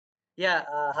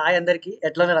Hi అందరికి.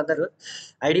 ఎట్లున్నారు అందరూ?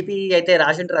 ఐడీపీ అయితే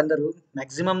రాసుంటారు అందరూ.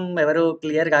 మాక్సిమం ఎవరు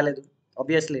క్లియర్ కాలేదు.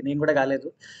 ఆబ్వియస్‌లీ నేను కూడా కాలేదు.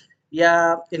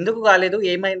 ఎందుకు కాలేదు?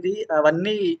 ఏమైంది?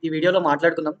 అవన్నీ ఈ వీడియోలో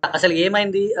మాట్లాడుకుందాం. అసలు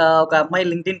ఏమైంది? ఒక అమ్మాయి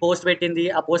లింక్డ్ఇన్ పోస్ట్ పెట్టింది.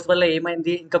 ఆ పోస్ట్ వల్ల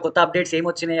ఏమైంది? ఇంకా కొత్త అప్డేట్స్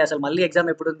ఏమొచ్చినాయి? అసలు మళ్ళీ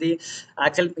ఎగ్జామ్ ఎప్పుడుంది?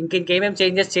 యాక్చువల్ ఇంకేమేం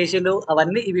చేంజెస్ చేసిర్రు?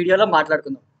 అవన్నీ ఈ వీడియోలో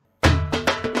మాట్లాడుకుందాం.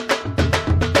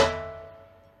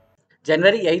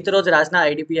 జనవరి 8 రోజు రాసిన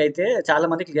ఐడీపీ అయితే చాలా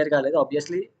మంది క్లియర్ కాలేదు.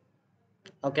 Obviously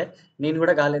okay. నేను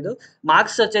గూడా కాలేదు.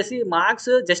 మార్క్స్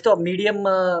జస్ట్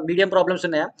మీడియం ప్రాబ్లమ్స్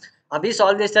ఉన్నాయా? అవి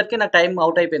సాల్వ్ చేసేసరికి నాకు టైమ్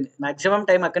ఔట్ అయిపోయింది. మాక్సిమం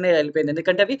టైమ్ అక్కడనే ఎళ్ళిపోయింది.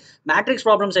 ఎందుకంటే అవి మ్యాట్రిక్స్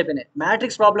ప్రాబ్లమ్స్ అయిపోయినాయి.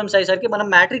 మ్యాట్రిక్స్ ప్రాబ్లమ్స్ అయ్యేసరికి మనం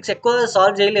మ్యాట్రిక్స్ ఎక్కువ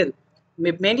సాల్వ్ చేయలేదు.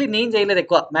 మెయిన్‌లీ నేను చేయలేదు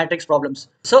ఎక్కువ matrix problems.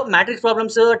 So, matrix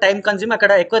problems time consume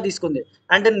అక్కడ ఎక్కువ తీసుకుంది.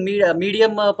 అండ్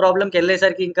మీడియం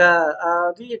ప్రాబ్లమ్‌కెళ్ళేసరికి ఇంకా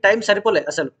అది టైమ్ సరిపోలే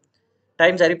అసలు.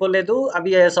 టైమ్ సరిపోలేదు.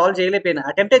 అవి సాల్వ్ చేయలేకపోయినా.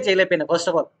 అటెంప్టే చేయలేకపోయినా ఫస్ట్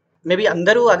ఆఫ్ ఆల్. మేబీ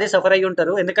అందరూ అదే సఫర్ అయ్యి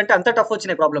ఉంటారు. ఎందుకంటే అంత టఫ్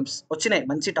వచ్చినాయి ప్రాబ్లమ్స్. వచ్చినాయి.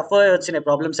 మంచి టఫ్ వచ్చినాయి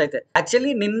ప్రాబ్లమ్స్ అయితే.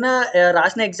 యాక్చువల్లీ నిన్న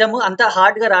రాసిన ఎగ్జామ్ అంత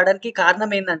హార్డ్‌గా రావడానికి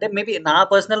కారణం ఏందంటే మేబీ నా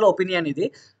పర్సనల్ ఒపీనియన్ ఇది.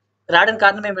 రావడానికి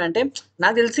కారణం ఏమంటే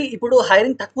నాకు తెలిసి ఇప్పుడు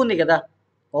హైరింగ్ తక్కువుంది గదా!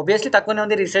 ఆబ్వియస్‌లీ తక్కువనే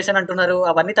ఉంది. రిసెషన్ అంటున్నారు.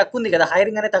 అవన్నీ తక్కువుంది గదా!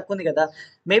 హైరింగ్ అనేది తక్కువుంది గదా!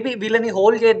 మేబీ వీళ్ళని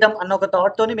హోల్డ్ చేద్దాం అన్న ఒక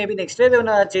థాట్‌తోని మేబీ నెక్స్ట్ వేవ్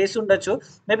ఏమైనా చేసుండొచ్చు.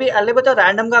 మేబీ లేకపోతే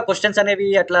రాండమ్‌గా క్వెషన్స్ అనేవి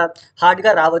అట్లా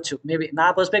హార్డ్‌గా రావచ్చు. మేబీ నా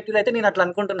పర్స్పెక్టివ్‌లో అయితే నేను అట్లా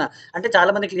అనుకుంటున్నా. అంటే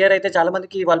చాలా మంది క్లియర్ అయితే చాలా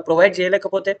మందికి వాళ్ళు ప్రొవైడ్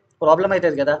చేయలేకపోతే ప్రాబ్లమ్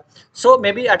అయితది గదా! సో,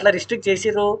 మేబీ అట్లా రిస్ట్రిక్ట్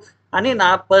చేసిర్రు అని నా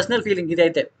పర్సనల్ ఫీలింగ్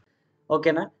ఇదైతే.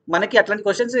 ఓకేనా? మనకి అట్లాంటి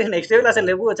క్వెషన్స్ నెక్స్ట్ వేవ్‌లో అసలు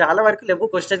లెవ్వు. చాలా వరకు లెవ్వు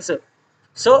క్వెషన్స్.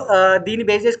 సో, దీన్ని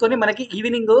బేస్ చేసుకొని మనకి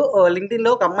ఈవినింగ్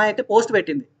లింక్డ్ఇన్‌లో ఒక అమ్మాయి అయితే పోస్ట్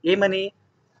పెట్టింది. ఏమని?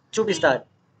 చూపిస్తా.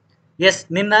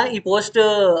 నిన్న ఈ పోస్ట్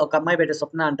ఒక అమ్మాయి పెట్టే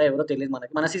స్వప్న అంట ఎవరో తెలీదు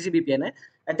మనకి. మన సీసీబీపీఏనే.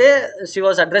 అయితే షీ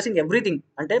వాస్ అడ్రెసింగ్ ఎవ్రీథింగ్.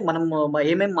 అంటే మనం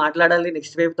ఏమేం మాట్లాడాలి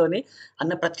నెక్స్ట్ వేవ్‌తోని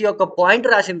అన్న ప్రతి ఒక్క పాయింట్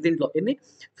రాసింది దీంట్లో.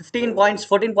 15 పాయింట్స్,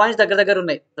 14 పాయింట్స్ దగ్గర దగ్గర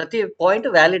ఉన్నాయి. ప్రతి పాయింట్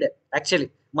వాలిడే యాక్చువల్లీ.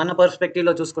 మన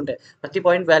పర్స్పెక్టివ్‌లో చూసుకుంటే. ప్రతి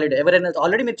పాయింట్ వాలిడ్. ఎవరైనా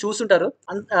ఆల్రెడీ మీరు చూసుంటారు.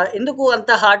 ఎందుకు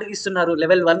అంత హార్డ్‌గా ఇస్తున్నారు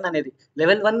లెవెల్ 1 అనేది.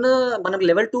 లెవెల్ 1 మనకు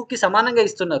లెవెల్ 2కి సమానంగా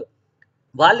ఇస్తున్నారు.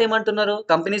 వాళ్ళేమంటున్నారు?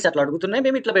 కంపెనీస్ అట్లా అడుగుతున్నాయి.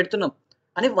 మేము ఇట్లా పెడుతున్నాం.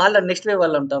 అని వాళ్ళ నెక్స్ట్ వేవ్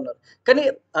వాళ్ళు అంటా ఉన్నారు. కానీ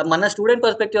మన స్టూడెంట్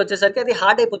పర్స్పెక్టివ్ వచ్చేసరికి అది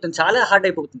హార్డ్ అయిపోతుంది. చాలా హార్డ్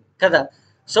అయిపోతుంది కదా!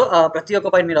 సో, ప్రతి ఒక్క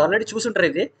పాయింట్ మీరు ఆల్రెడీ చూసుంటారు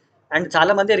ఇది. అండ్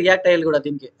చాలా మంది రియాక్ట్ అయ్యారు గూడా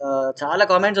దీనికి. చాలా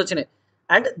కామెంట్స్ వచ్చినాయి.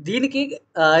 అండ్ దీనికి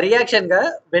రియాక్షన్‌గా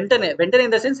వెంటనే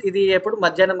ఇన్ ద సెన్స్ ఇది ఎప్పుడు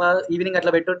మధ్యాహ్నం ఈవినింగ్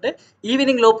అట్లా పెట్టుంటే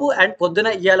ఈవినింగ్ లోపు అండ్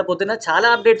ఇయాల పొద్దున చాలా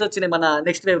అప్డేట్స్ వచ్చినాయి మన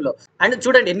నెక్స్ట్ వేవ్‌లో. అండ్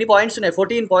చూడండి ఎన్ని పాయింట్స్ ఉన్నాయి.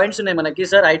 14 పాయింట్స్ ఉన్నాయి మనకి.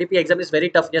 Sir IDP exam is very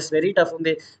tough. Very tough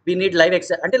ఉంది. వి నీడ్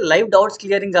అంటే లైవ్ డౌట్స్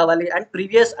క్లియరింగ్ కావాలి. అండ్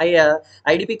ప్రీవియస్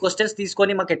ఐడీపీ క్వెషన్స్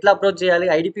తీసుకొని మాకు ఎట్లా అప్రోచ్ చేయాలి?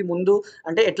 ఐడీపీ ముందు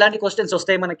అంటే ఎట్లాంటి క్వెషన్స్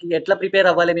వస్తాయి మనకి? ఎట్లా ప్రిపేర్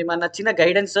అవ్వాలి? మేమన్న చిన్న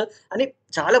గైడెన్స్ అని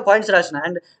చాలా పాయింట్స్ రాసిన.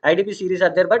 And IDP series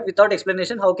are there but without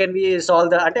explanation how can we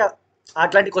solve అంటే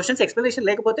అట్లాంటి క్వెషన్స్ ఎక్స్‌ప్లనేషన్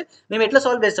లేకపోతే మేము ఎట్లా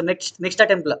సాల్వ్ చేస్తాం నెక్స్ట్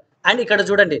అటెంప్ట్‌లో. అండ్ ఇక్కడ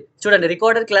చూడండి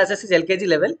recorded classes is LKG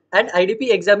level and IDP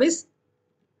exam is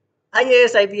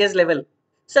IAS, IPS level.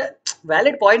 So,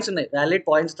 valid points ఉన్నాయి. Valid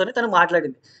పాయింట్స్‌తోనే తను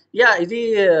మాట్లాడింది. ఇది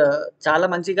చాలా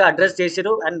మంచిగా అడ్రెస్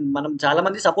చేసిర్రు. అండ్ మనం చాలా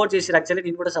మంది సపోర్ట్ చేసిర్రు. యాక్చువల్లీ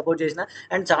నేను కూడా సపోర్ట్ చేసిన.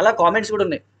 అండ్ చాలా కామెంట్స్ కూడా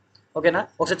ఉన్నాయి. ఓకేనా?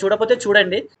 ఒకసారి చూడకపోతే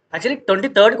చూడండి. యాక్చువల్లీ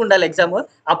 23కి ఉండాలి ఎగ్జామ్.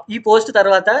 ఈ పోస్ట్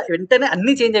తర్వాత వెంటనే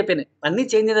అన్నీ చేంజ్ అయిపోయినాయి. అన్నీ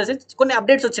చేంజ్ ఇన్ ద సెన్స్ కొన్ని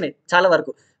అప్డేట్స్ వచ్చినాయి చాలా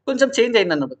వరకు. కొంచెం చేంజ్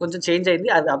అయిందన్నమాట. కొంచెం చేంజ్ అయింది.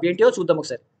 అవేంటియో చూద్దాం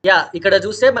ఒకసారి. ఇక్కడ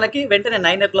చూస్తే మనకి వెంటనే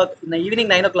 9:00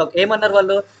 ఈవినింగ్ 9:00 ఏమన్నారు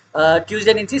వాళ్ళు?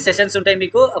 ట్యూస్‌డే నుంచి సెషన్స్ ఉంటాయి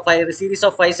మీకు. 5 సీరీస్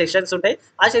ఆఫ్ 5 సెషన్స్ ఉంటాయి.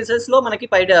 ఆ సెషన్స్‌లో మనకి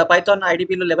పైథాన్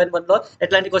ఐడీపీలో లెవెల్ 1లో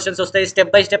ఎట్లాంటి క్వెషన్స్ వస్తాయి?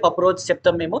 స్టెప్ బై స్టెప్ అప్రోచ్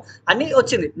చెప్తాం మేము. అన్నీ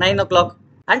వచ్చింది 9:00.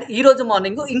 అండ్ ఈ రోజు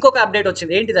మార్నింగ్ ఇంకొక అప్డేట్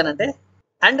వచ్చింది. ఏంటిదనంటే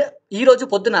అండ్ ఈ రోజు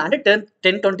పొద్దున అంటే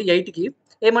 10:28కి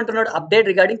ఏమంటున్నాడు? Update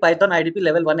regarding Python IDP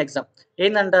level 1 exam.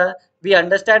 ఏందంట? We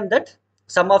understand that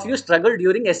some of you struggle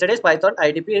during యెస్టర్‌డేస్ Python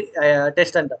IDP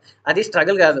test అంట. అది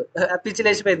స్ట్రగుల్ కాదు. పిచ్చి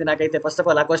లేచిపోయింది నాకైతే ఫస్ట్ ఆఫ్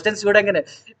ఆల్. ఆ క్వెషన్స్ చూడంగానే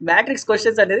మ్యాట్రిక్స్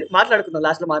క్వెషన్స్ అనేది మాట్లాడుకుందాం.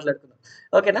 లాస్ట్‌లో మాట్లాడుకుందాం.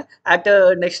 ఓకేనా? At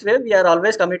next wave we are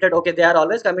always committed. Okay. They are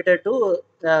always committed to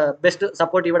best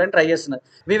support ఇవ్వడానికి ట్రై చేస్తున్నారు.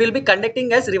 We will be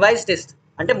conducting as revise test.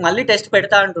 అంటే మళ్ళీ టెస్ట్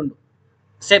పెడతా అంటుండు.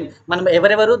 సేమ్ మనం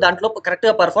ఎవరెవరు దాంట్లో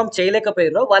కరెక్ట్‌గా పెర్ఫార్మ్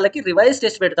చేయలేకపోయారో వాళ్ళకి రివైజ్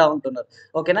టెస్ట్ పెడతా ఉంటున్నారు.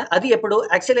 ఓకేనా? అది ఎప్పుడు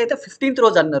యాక్చువల్లీ అయితే 15థ్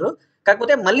రోజు అన్నారు.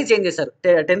 కాకపోతే మళ్ళీ చేంజ్ చేశారు.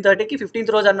 10:30కి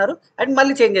 15థ్ రోజు అన్నారు. అండ్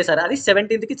మళ్ళీ చేంజ్ చేశారు. అది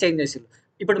 17థ్‌కి చేంజ్ చేసిర్రు.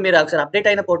 ఇప్పుడు మీరు ఒకసారి అప్డేట్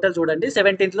అయిన పోర్టల్ చూడండి.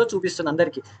 17థ్‌లో చూపిస్తుంది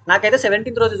అందరికి. నాకైతే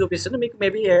 17థ్ రోజు చూపిస్తుంది. మీకు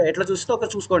మేబీ ఎట్లా చూస్తుందో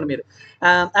ఒకసారి చూసుకోండి మీరు.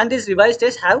 And this revise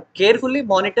test have carefully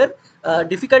monitor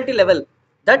difficulty level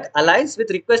that aligns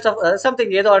with request of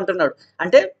something ఏదో అంటున్నాడు.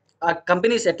 అంటే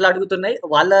కంపెనీస్ ఎట్లా అడుగుతున్నాయి?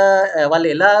 వాళ్ళు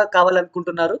ఎలా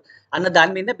కావాలనుకుంటున్నారు? అన్న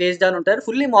దాని మీదనే బేస్డ్ ఆన్ ఉంటారు.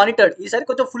 Fully monitored. ఈసారి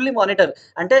కొంచెం ఫుల్లీ మానిటర్.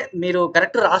 అంటే మీరు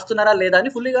కరెక్ట్ రాస్తున్నారా లేదా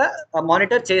అని ఫుల్లీగా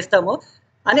మానిటర్ చేస్తాము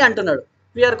అని అంటున్నాడు.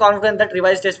 We are confident that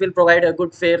revise test will provide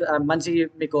good fair, మంచి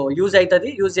మీకు యూజ్ అవుతుంది,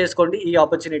 యూజ్ చేసుకోండి ఈ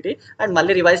ఆపర్చునిటీ, అండ్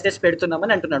మళ్ళీ రివైజ్ టెస్ట్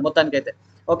పెడుతున్నామని అంటున్నాడు మొత్తానికైతే.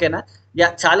 ఓకేనా? యా,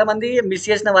 చాలా మంది మిస్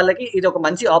చేసిన వాళ్ళకి ఇది ఒక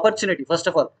మంచి ఆపర్చునిటీ ఫస్ట్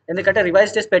ఆఫ్ ఆల్, ఎందుకంటే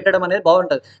రివైజ్ టెస్ట్ పెట్టడం అనేది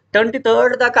బాగుంటుంది.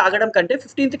 23rd దాకా ఆగడం కంటే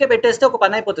 15th పెట్టేస్తే ఒక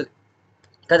పని అయిపోతుంది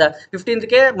కదా.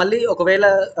 15th మళ్ళీ ఒకవేళ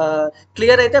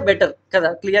క్లియర్ అయితే బెటర్ కదా,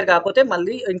 క్లియర్ కాకపోతే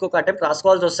మళ్ళీ ఇంకొక అటెంప్ట్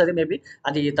రాసుకోవాల్సి వస్తుంది మేబీ,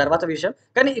 అది తర్వాత విషయం.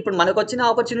 కానీ ఇప్పుడు మనకు వచ్చిన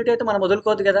ఆపర్చునిటీ అయితే మనం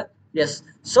వదులుకోవద్దు కదా. ఎస్.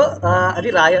 సో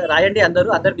అది రాయండి, అందరూ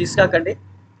మిస్ కాకండి.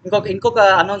 ఇంకొక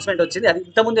అనౌన్స్మెంట్ వచ్చింది, అది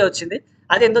ఇంతకుముందే వచ్చింది,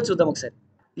 అది ఏందో చూద్దాం ఒకసారి.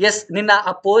 ఎస్, నిన్న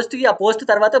ఆ పోస్ట్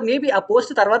తర్వాత మేబీ ఆ పోస్ట్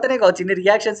తర్వాతనే కావచ్చు ఇన్ని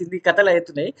రియాక్షన్స్, ఇన్ని కథలు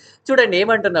అవుతున్నాయి. చూడండి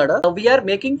ఏమంటున్నాడు. We are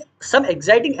making some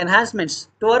exciting enhancements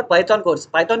to our Python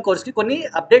కోర్స్కి కొన్ని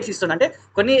అప్డేట్స్ ఇస్తుండే, అంటే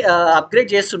కొన్ని అప్గ్రేడ్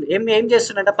చేస్తుండే. ఏం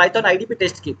చేస్తుండే పైథాన్ ఐడిపి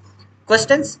టెస్ట్కి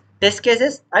questions, test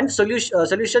cases and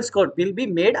solutions code will be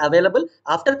made available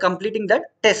after completing that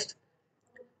test.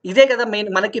 ఇదే కదా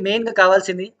మనకి మెయిన్గా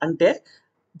కావాల్సింది. అంటే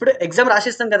ఇప్పుడు ఎగ్జామ్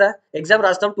రాసేస్తాం కదా, ఎగ్జామ్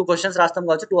రాస్తాం, 2 క్వశ్చన్స్ రాస్తాం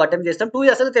కావచ్చు, 2 అటెంప్ట్ చేస్తాం,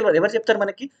 2 అసలు తెలియదు, ఎవరు చెప్తారు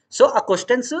మనకి? సో ఆ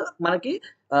క్వశ్చన్స్ మనకి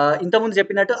ఇంతకుముందు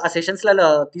చెప్పినట్టు ఆ సెషన్స్లలో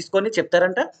తీసుకొని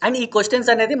చెప్తారంట, అండ్ ఈ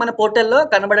క్వశ్చన్స్ అనేది మన పోర్టల్లో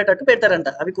కనబడేటట్టు పెడతారంట.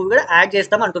 అవి కూడా యాడ్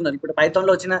చేస్తాం అంటున్నారు. ఇప్పుడు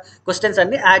పైథాన్లో వచ్చిన క్వశ్చన్స్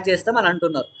అన్ని యాడ్ చేస్తాం అని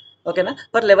అంటున్నారు. ఓకేనా?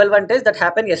 For level 1 test that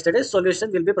happen yesterday,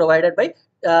 solution will be provided by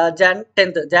John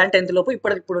 10th లోపు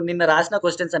ఇప్పుడు నిన్న రాసిన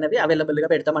క్వశ్చన్స్ అనేవి అవైలబుల్గా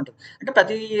పెడతామంటారు. అంటే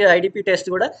ప్రతి ఐడిపి టెస్ట్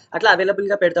కూడా అట్లా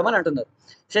అవైలబుల్గా పెడతామని అంటున్నారు.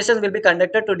 Sessions will be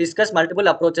conducted to discuss multiple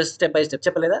approaches step by step.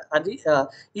 చెప్పలేదా?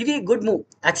 ఇది గుడ్ మూవ్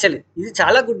యాక్చువల్లీ, ఇది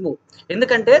చాలా గుడ్ మూవ్.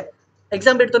 ఎందుకంటే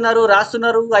ఎగ్జామ్ పెడుతున్నారు,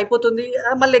 రాస్తున్నారు, అయిపోతుంది,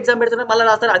 మళ్ళీ ఎగ్జామ్ పెడుతున్నారు, మళ్ళీ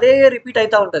రాస్తారు, అదే రిపీట్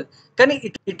అవుతూ ఉంటుంది. కానీ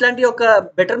ఇట్లాంటి ఒక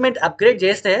బెటర్మెంట్ అప్గ్రేడ్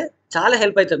చేస్తే చాలా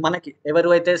హెల్ప్ అవుతుంది మనకి. ఎవరు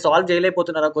అయితే సాల్వ్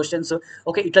చేయలేకపోతున్నారు ఆ క్వశ్చన్స్,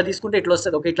 ఓకే ఇట్లా తీసుకుంటే ఇట్లా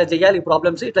వస్తుంది, ఓకే ఇట్లా చేయాలి,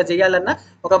 ప్రాబ్లమ్స్ ఇట్లా చేయాలన్న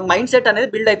ఒక మైండ్ సెట్ అనేది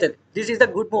బిల్డ్ అవుతుంది. This is the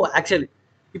good move actually.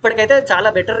 ఇప్పటికైతే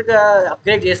చాలా బెటర్గా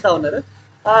అప్గ్రేడ్ చేస్తూ ఉన్నారు.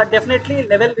 Definitely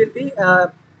level will be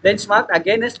bench mark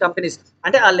against companies.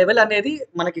 అంటే ఆ లెవెల్ అనేది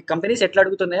మనకి కంపెనీస్ ఎట్లా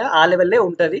అడుగుతున్నాయో ఆ లెవెల్లే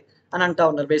ఉంటుంది అని అంటూ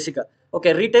ఉన్నారు బేసిక్గా. ఓకే,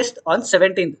 రీటెస్ట్ ఆన్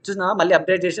 17th చూసినా, మళ్ళీ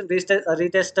అప్డేట్ చేసి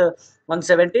retest on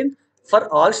 17th for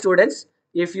all students.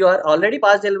 If you are already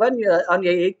pass L1 on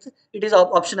 8th it is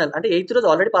optional. అంటే 8th రోజు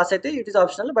ఆల్రెడీ పాస్ అయితే ఇట్ ఈస్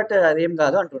ఆప్షనల్, బట్ అదేం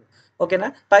కాదు అంటున్నాడు. ఓకేనా?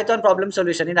 Python problem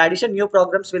solution in addition new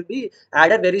programmes will be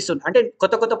added very soon. అంటే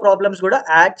కొత్త problems కూడా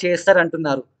యాడ్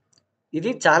చేస్తారంటున్నారు.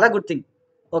 ఇది చాలా గుడ్ థింగ్.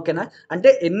 ఓకేనా? అంటే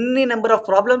ఎన్ని నెంబర్ ఆఫ్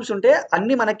ప్రాబ్లమ్స్ ఉంటే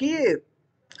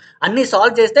అన్ని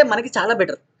సాల్వ్ చేస్తే మనకి చాలా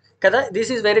బెటర్ కదా.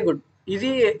 This is very good.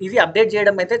 ఇది అప్డేట్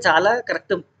చేయడం అయితే చాలా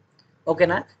కరెక్ట్.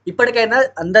 ఓకేనా? ఇప్పటికైనా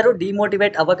అందరూ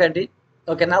డిమోటివేట్ అవ్వకండి.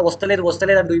 ఓకేనా? వస్తలేదు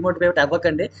అని డిమోటివేట్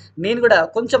అవ్వకండి. నేను కూడా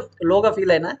కొంచెం లోగా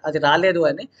ఫీల్ అయినా అది రాలేదు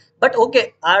అని. బట్ ఓకే,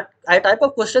 ఆ టైప్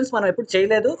ఆఫ్ క్వశ్చన్స్ మనం ఎప్పుడు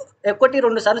చేయలేదు,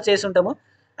 1-2 సార్లు చేసి ఉంటాము,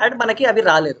 అండ్ మనకి అవి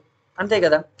రాలేదు, అంతే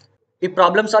కదా. ఈ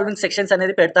ప్రాబ్లమ్ సాల్వింగ్ సెక్షన్స్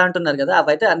అనేది పెడతా అంటున్నారు కదా,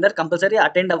 అవైతే అందరు కంపల్సరీ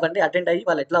అటెండ్ అవ్వండి. అటెండ్ అయ్యి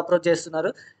వాళ్ళు ఎట్లా అప్రోచ్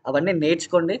చేస్తున్నారు అవన్నీ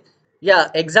నేర్చుకోండి. యా,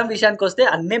 ఎగ్జామ్ విషయానికి వస్తే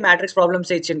అన్ని మ్యాట్రిక్స్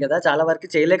ప్రాబ్లమ్స్ ఇచ్చింది కదా, చాలా వరకు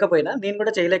చేయలేకపోయినా, నేను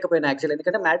కూడా చేయలేకపోయినా యాక్చువల్లీ.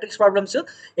 ఎందుకంటే మ్యాట్రిక్స్ ప్రాబ్లమ్స్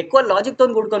ఎక్కువ లాజిక్తో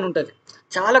కూడుకొని ఉంటుంది,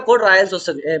 చాలా కోడ్ రాయాల్సి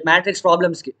వస్తుంది మ్యాట్రిక్స్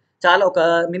ప్రాబ్లమ్స్కి. చాలా ఒక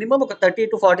మినిమం ఒక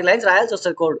 30-40 లైన్స్ రాయాల్సి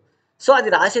వస్తుంది కోడ్. సో అది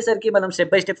రాసేసరికి మనం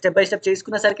స్టెప్ బై స్టెప్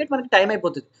చేసుకునేసరికి మనకి టైం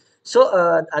అయిపోతుంది. సో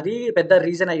అది పెద్ద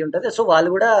రీజన్ అయి ఉంటుంది. సో వాళ్ళు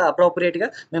కూడా అప్రోప్రియేట్గా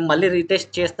మేము మళ్ళీ రీటెస్ట్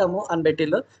చేస్తాము అని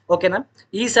పెట్టిళ్ళు. ఓకేనా?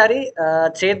 ఈసారి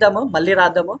చేద్దాము, మళ్ళీ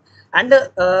రాద్దాము, అండ్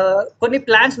కొన్ని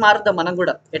ప్లాన్స్ మారుద్దాం మనం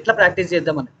కూడా, ఎట్లా ప్రాక్టీస్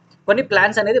చేద్దామని. కొన్ని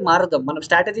ప్లాన్స్ అనేది మారుద్దాం, మనం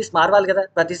స్ట్రాటజీస్ మారవాలి కదా,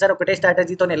 ప్రతిసారి ఒకటే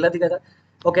స్ట్రాటజీతో వెళ్ళదు కదా.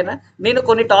 ఓకేనా? నేను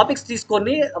కొన్ని టాపిక్స్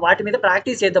తీసుకొని వాటి మీద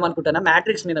ప్రాక్టీస్ చేద్దాం అనుకుంటున్నా,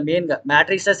 మ్యాట్రిక్స్ మీద మెయిన్గా.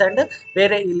 మ్యాట్రిక్సెస్ అండ్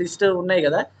వేరే ఈ లిస్ట్ ఉన్నాయి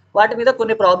కదా, వాటి మీద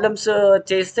కొన్ని ప్రాబ్లమ్స్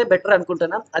చేస్తే బెటర్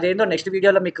అనుకుంటున్నా. అదేందో నెక్స్ట్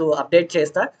వీడియోలో మీకు అప్డేట్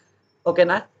చేస్తా.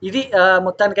 ఓకేనా? ఇది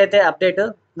మొత్తానికైతే అప్డేట్.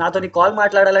 నాతో కాల్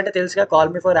మాట్లాడాలంటే తెలుసుగా,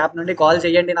 కాల్ మీ ఫర్ యాప్ నుండి కాల్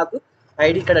చేయండి. నాకు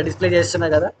ఐడి ఇక్కడ డిస్ప్లే చేస్తున్నా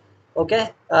కదా. ఓకే,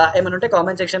 ఏమైనా ఉంటే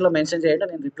కామెంట్ సెక్షన్లో మెన్షన్ చేయండి,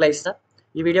 నేను రిప్లై ఇస్తాను.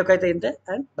 ఈ వీడియోకి అయితే ఇంతే,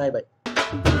 అండ్ బాయ్.